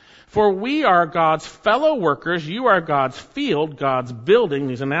 For we are God's fellow workers. You are God's field, God's building,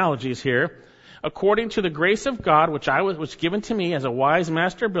 these analogies here. According to the grace of God, which was given to me as a wise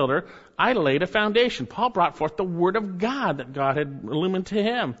master builder, I laid a foundation. Paul brought forth the word of God that God had illumined to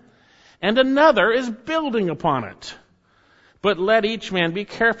him. And another is building upon it. But let each man be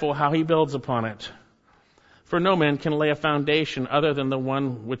careful how he builds upon it. For no man can lay a foundation other than the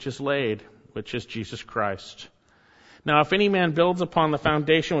one which is laid, which is Jesus Christ. Now if any man builds upon the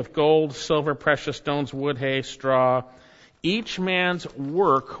foundation with gold, silver, precious stones, wood, hay, straw, each man's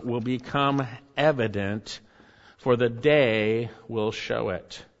work will become evident, for the day will show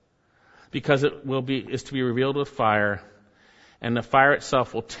it. Because it is to be revealed with fire, and the fire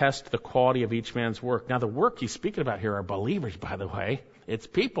itself will test the quality of each man's work. Now the work he's speaking about here are believers, by the way. It's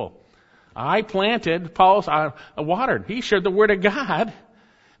people. I planted, Apollos watered. He shared the word of God.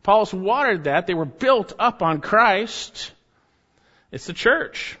 Apollos watered that. They were built up on Christ. It's the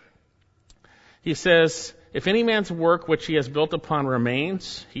church. He says, if any man's work which he has built upon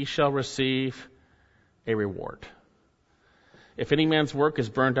remains, he shall receive a reward. If any man's work is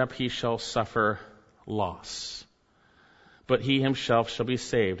burned up, he shall suffer loss. But he himself shall be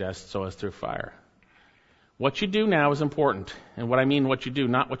saved as through fire. What you do now is important. And what I mean what you do,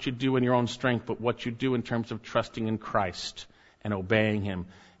 not what you do in your own strength, but what you do in terms of trusting in Christ and obeying him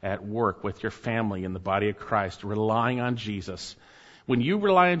at work with your family in the body of Christ, relying on Jesus. When you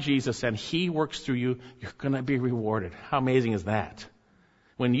rely on Jesus and he works through you, you're going to be rewarded. How amazing is that?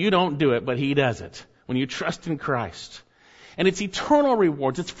 When you don't do it, but he does it. When you trust in Christ. And it's eternal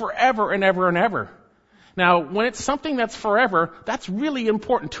rewards. It's forever and ever and ever. Now, when it's something that's forever, that's really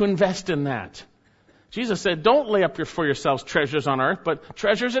important to invest in that. Jesus said, don't lay up for yourselves treasures on earth, but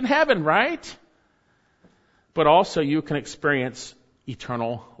treasures in heaven, right? But also you can experience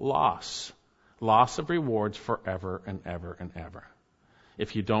eternal loss. Loss of rewards forever and ever and ever.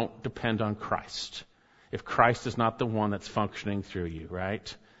 If you don't depend on Christ. If Christ is not the one that's functioning through you, right?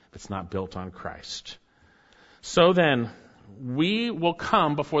 If it's not built on Christ. So then, we will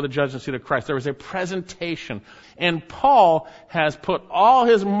come before the judgment seat of Christ. There is a presentation. And Paul has put all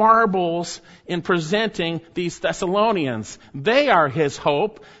his marbles in presenting these Thessalonians. They are his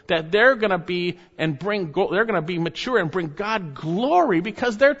hope that they're going to be mature and bring God glory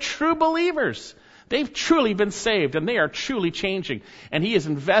because they're true believers. They've truly been saved and they are truly changing. And he is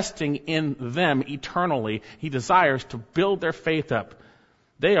investing in them eternally. He desires to build their faith up.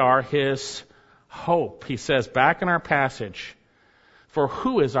 They are his hope. He says back in our passage, for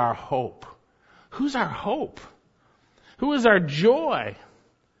who is our hope? Who's our hope? Who is our joy?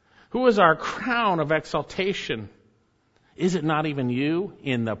 Who is our crown of exaltation? Is it not even you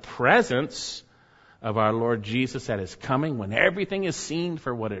in the presence of our Lord Jesus at his coming when everything is seen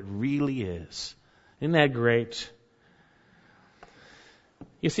for what it really is? Isn't that great?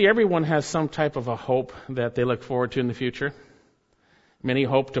 You see, everyone has some type of a hope that they look forward to in the future. Many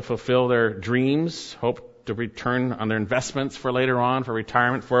hope to fulfill their dreams, hope to return on their investments for later on, for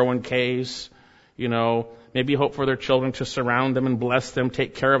retirement, 401ks, maybe hope for their children to surround them and bless them,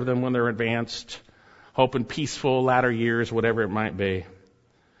 take care of them when they're advanced, hope in peaceful latter years, whatever it might be.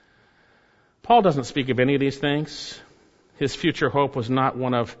 Paul doesn't speak of any of these things. His future hope was not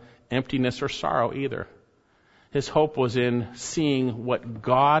one of emptiness or sorrow either. His hope was in seeing what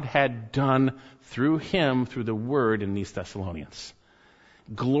God had done through him, through the word in these Thessalonians.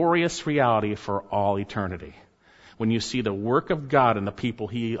 Glorious reality for all eternity. When you see the work of God and the people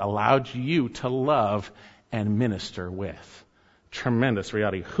he allowed you to love and minister with. Tremendous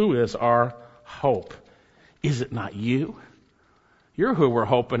reality. Who is our hope? Is it not you? You're who we're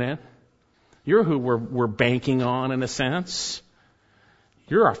hoping in. You're who we're banking on in a sense.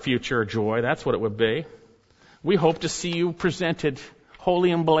 You're our future joy. That's what it would be. We hope to see you presented holy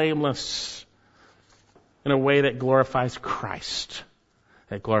and blameless in a way that glorifies Christ.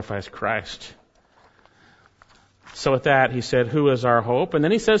 That glorifies Christ. So with that, he said, who is our hope? And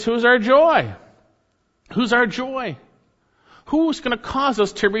then he says, who is our joy? Who's our joy? Who's going to cause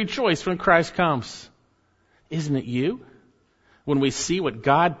us to rejoice when Christ comes? Isn't it you? When we see what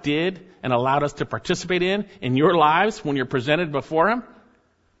God did and allowed us to participate in your lives when you're presented before Him?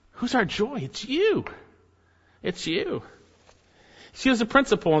 Who's our joy? It's you. It's you. See, there's a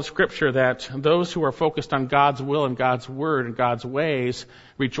principle in Scripture that those who are focused on God's will and God's word and God's ways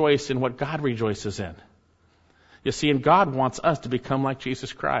rejoice in what God rejoices in. You see, and God wants us to become like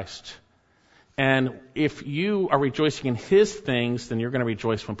Jesus Christ. And if you are rejoicing in His things, then you're going to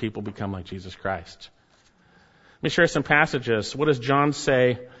rejoice when people become like Jesus Christ. Let me share some passages. What does John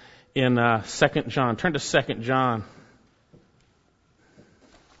say in 2 John? Turn to 2 John.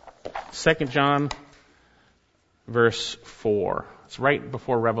 2 John, verse 4. It's right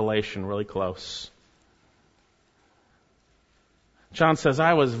before Revelation, really close. John says,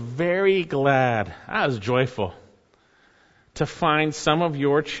 I was very glad, I was joyful to find some of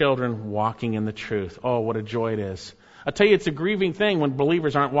your children walking in the truth. Oh, what a joy it is. I tell you, it's a grieving thing when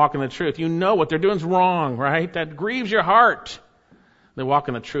believers aren't walking in the truth. You know what they're doing is wrong, right? That grieves your heart. They walk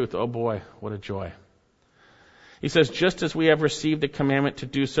in the truth. Oh boy, what a joy. He says, just as we have received the commandment to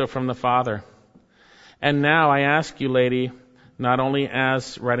do so from the Father. And now I ask you, lady, not only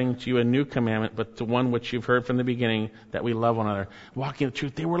as writing to you a new commandment, but the one which you've heard from the beginning, that we love one another. Walking in the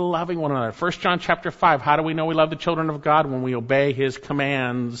truth, they were loving one another. 1 John chapter 5, how do we know we love the children of God? When we obey His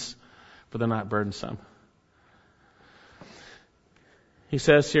commands, for they're not burdensome. He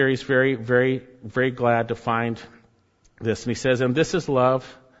says here he's very, very, very glad to find this. And he says, and this is love,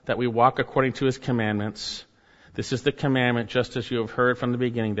 that we walk according to His commandments. This is the commandment, just as you have heard from the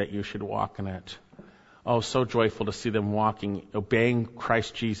beginning, that you should walk in it. Oh, so joyful to see them walking, obeying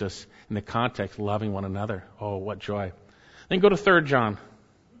Christ Jesus in the context, loving one another. Oh, what joy. Then go to 3 John,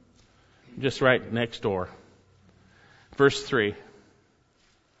 just right next door. Verse 3.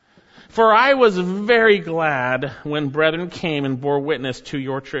 For I was very glad when brethren came and bore witness to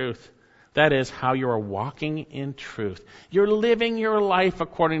your truth. That is, how you are walking in truth. You're living your life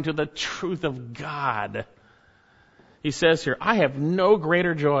according to the truth of God. He says here, I have no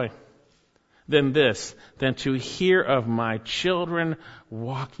greater joy than this, than to hear of my children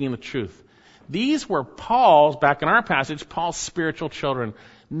walking in the truth. These were Paul's, back in our passage, Paul's spiritual children.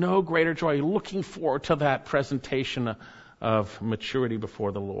 No greater joy, looking forward to that presentation of maturity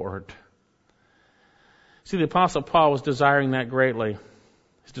before the Lord. See, the Apostle Paul was desiring that greatly.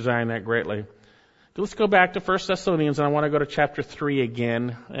 He's desiring that greatly. Let's go back to 1 Thessalonians, and I want to go to chapter 3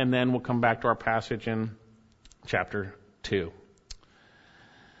 again, and then we'll come back to our passage in chapter 2.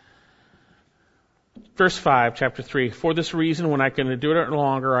 Verse 5, chapter 3. For this reason, when I can endure it no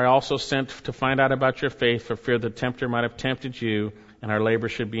longer, I also sent to find out about your faith, for fear the tempter might have tempted you, and our labor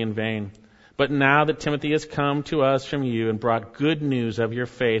should be in vain. But now that Timothy has come to us from you and brought good news of your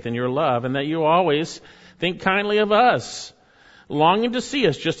faith and your love, and that you always think kindly of us, longing to see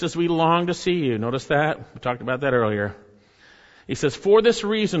us just as we long to see you. Notice that? We talked about that earlier. He says, for this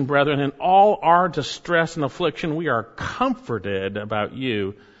reason, brethren, in all our distress and affliction, we are comforted about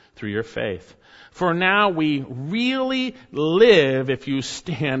you through your faith. For now we really live if you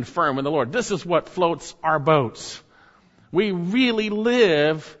stand firm in the Lord. This is what floats our boats. We really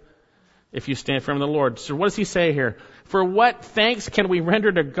live if you stand firm in the Lord. So what does he say here? For what thanks can we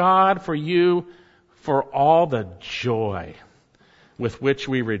render to God for you, for all the joy with which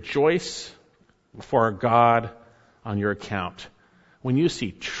we rejoice before our God on your account? When you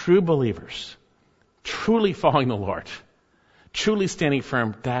see true believers truly following the Lord, truly standing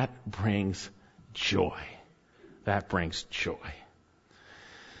firm, that brings joy. That brings joy.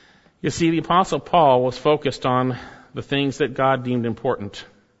 You see, the Apostle Paul was focused on the things that God deemed important,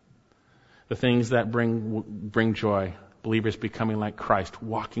 the things that bring joy, believers becoming like Christ,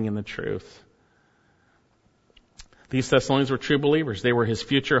 walking in the truth. These Thessalonians were true believers. They were his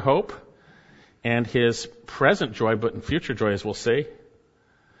future hope and his present joy, but in future joy, as we'll see.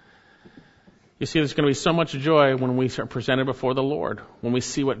 You see, there's going to be so much joy when we are presented before the Lord, when we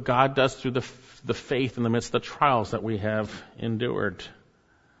see what God does through the faith in the midst of the trials that we have endured.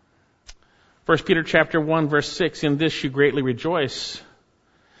 1 Peter chapter 1, verse 6, in this you greatly rejoice,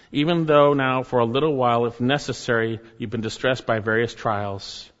 even though now for a little while, if necessary, you've been distressed by various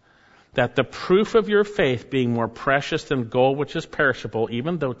trials, that the proof of your faith, being more precious than gold which is perishable,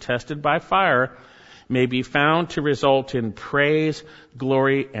 even though tested by fire, may be found to result in praise,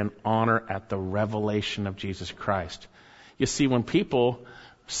 glory, and honor at the revelation of Jesus Christ. You see, when people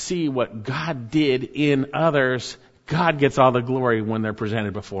see what God did in others, God gets all the glory when they're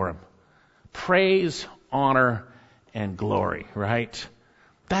presented before him. Praise, honor, and glory, right?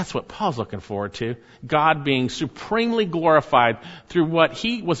 That's what Paul's looking forward to. God being supremely glorified through what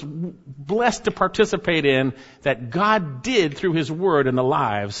he was blessed to participate in, that God did through his word in the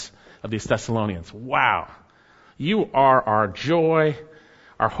lives of these Thessalonians. Wow. You are our joy,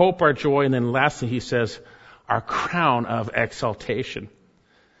 our hope, our joy, and then lastly he says, our crown of exaltation.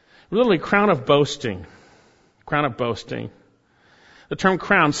 Literally, crown of boasting. Crown of boasting. The term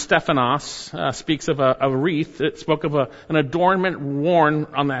crown, Stephanos, speaks of a wreath. It spoke of an adornment worn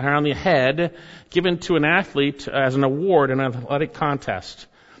around the head, given to an athlete as an award in an athletic contest.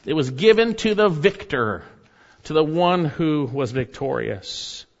 It was given to the victor, to the one who was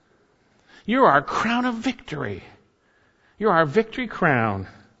victorious. You're our crown of victory. You're our victory crown.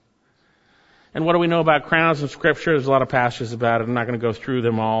 And what do we know about crowns in Scripture? There's a lot of passages about it. I'm not going to go through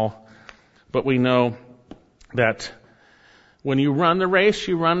them all. But we know that when you run the race,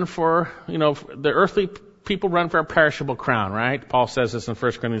 you run for, the earthly people run for a perishable crown, right? Paul says this in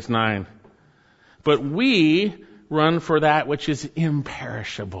 1 Corinthians 9. But we run for that which is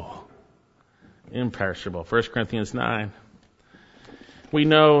imperishable. Imperishable. 1 Corinthians 9. We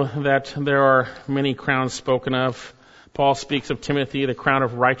know that there are many crowns spoken of. Paul speaks of Timothy, the crown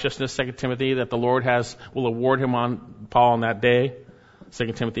of righteousness, 2 Timothy, that the Lord will award him on Paul on that day,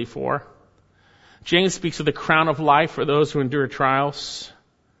 2 Timothy 4. James speaks of the crown of life for those who endure trials.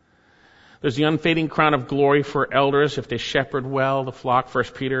 There's the unfading crown of glory for elders if they shepherd well the flock, 1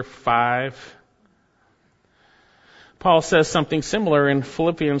 Peter 5. Paul says something similar in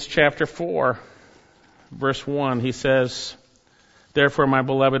Philippians chapter 4, verse 1. He says, therefore, my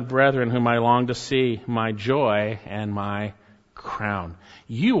beloved brethren, whom I long to see, my joy and my crown.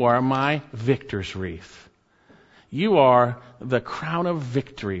 You are my victor's wreath. You are the crown of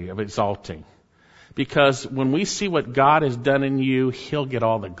victory, of exalting. Because when we see what God has done in you, he'll get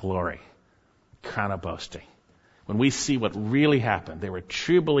all the glory. Crown of boasting. When we see what really happened, they were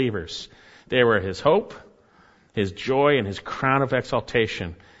true believers. They were his hope, his joy, and his crown of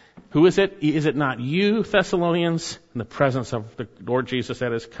exaltation. Who is it? Is it not you, Thessalonians, in the presence of the Lord Jesus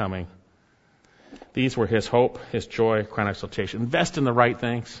at his coming? These were his hope, his joy, crown of exaltation. Invest in the right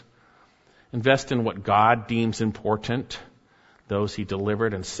things. Invest in what God deems important. Those he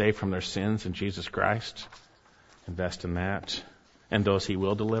delivered and saved from their sins in Jesus Christ. Invest in that. And those he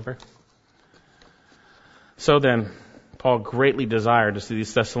will deliver. So then, Paul greatly desired to see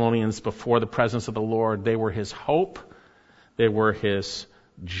these Thessalonians before the presence of the Lord. They were his hope. They were his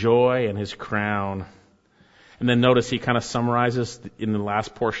joy and his crown. And then notice he kind of summarizes in the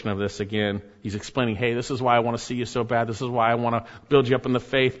last portion of this again. He's explaining, hey, this is why I want to see you so bad. This is why I want to build you up in the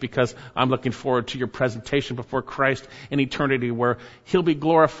faith, because I'm looking forward to your presentation before Christ in eternity, where he'll be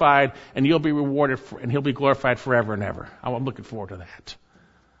glorified and you'll be rewarded and he'll be glorified forever and ever. I'm looking forward to that.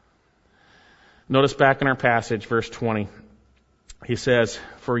 Notice back in our passage, verse 20, he says,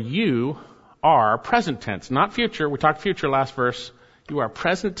 for you are present tense, not future. We talked future last verse. You are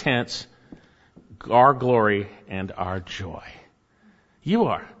present tense, our glory and our joy. You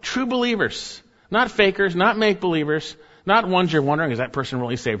are true believers, not fakers, not make-believers, not ones you're wondering, is that person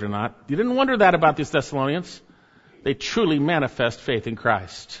really saved or not? You didn't wonder that about these Thessalonians. They truly manifest faith in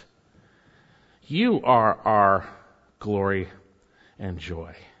Christ. You are our glory and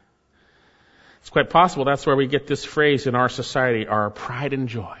joy. It's quite possible that's where we get this phrase in our society, our pride and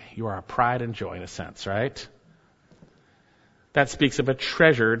joy. You are our pride and joy in a sense, right? That speaks of a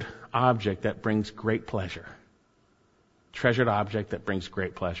treasured object that brings great pleasure. Treasured object that brings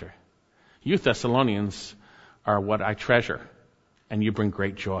great pleasure. You Thessalonians are what I treasure, and you bring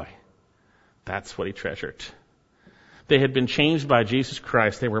great joy. That's what he treasured. They had been changed by Jesus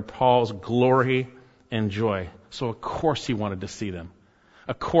Christ. They were Paul's glory and joy. So of course he wanted to see them.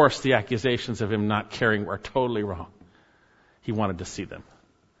 Of course the accusations of him not caring were totally wrong. He wanted to see them.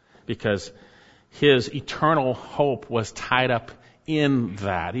 Because his eternal hope was tied up in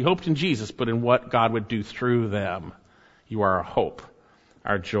that. He hoped in Jesus, but in what God would do through them. You are our hope,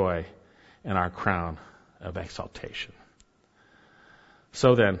 our joy, and our crown of exaltation.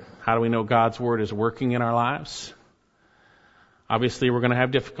 So then, how do we know God's word is working in our lives? Obviously, we're going to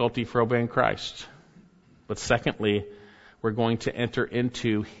have difficulty for obeying Christ. But secondly, we're going to enter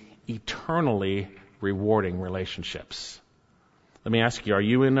into eternally rewarding relationships. Let me ask you, are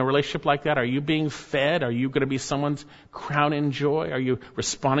you in a relationship like that? Are you being fed? Are you going to be someone's crown in joy? Are you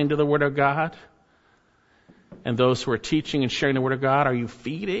responding to the Word of God? And those who are teaching and sharing the Word of God, are you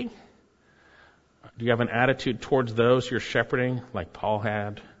feeding? Do you have an attitude towards those you're shepherding like Paul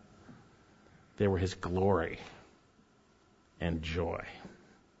had? They were his glory and joy.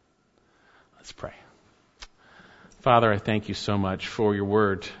 Let's pray. Father, I thank you so much for your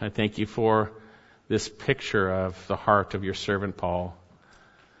word. I thank you for this picture of the heart of your servant Paul.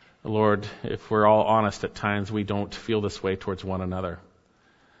 Lord, if we're all honest, at times we don't feel this way towards one another.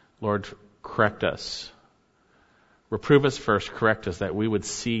 Lord, correct us. Reprove us first, correct us, that we would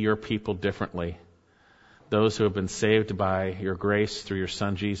see your people differently. Those who have been saved by your grace through your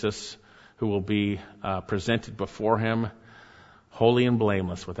Son Jesus, who will be presented before him holy and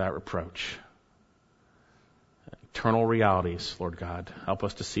blameless without reproach. Eternal realities, Lord God. Help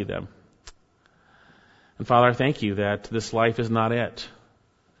us to see them. And Father, I thank you that this life is not it.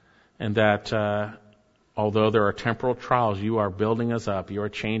 And that although there are temporal trials, you are building us up, you are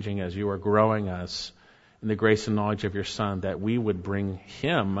changing us, you are growing us in the grace and knowledge of your Son, that we would bring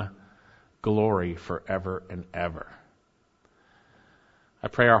him glory forever and ever. I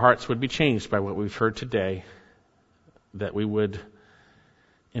pray our hearts would be changed by what we've heard today, that we would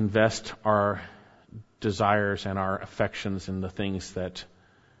invest our desires and our affections in the things that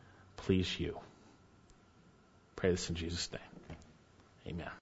please you. Pray this in Jesus' name. Amen.